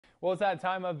Well, it's that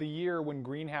time of the year when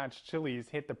Green Hatch chilies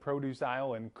hit the produce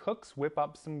aisle and cooks whip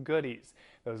up some goodies.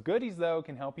 Those goodies, though,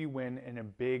 can help you win in a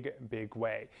big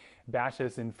way.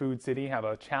 Bashas' and Food City have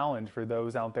a challenge for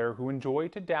those out there who enjoy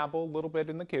to dabble a little bit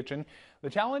in the kitchen. The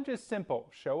challenge is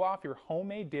simple. Show off your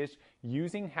homemade dish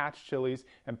using Hatch chilies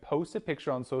and post a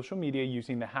picture on social media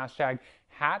using the hashtag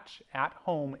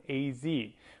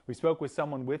HatchAtHomeAZ. We spoke with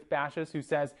someone with Bashas' who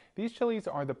says these chilies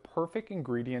are the perfect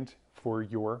ingredient for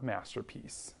your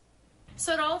masterpiece.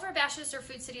 So at all of our Bashas' or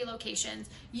Food City locations,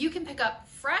 you can pick up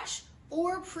fresh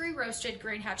or pre-roasted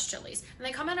Green Hatch chilies. And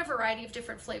they come in a variety of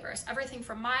different flavors, everything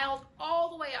from mild all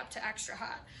the way up to extra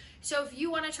hot. So if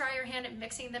you want to try your hand at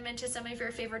mixing them into some of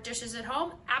your favorite dishes at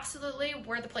home, absolutely,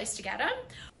 we're the place to get them.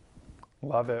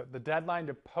 Love it. The deadline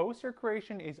to post your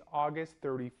creation is August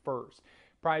 31st.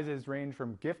 Prizes range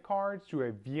from gift cards to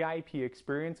a VIP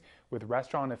experience with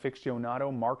restaurant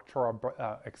aficionado Mark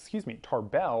Tarbell,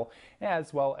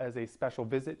 as well as a special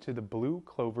visit to the Blue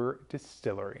Clover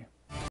Distillery.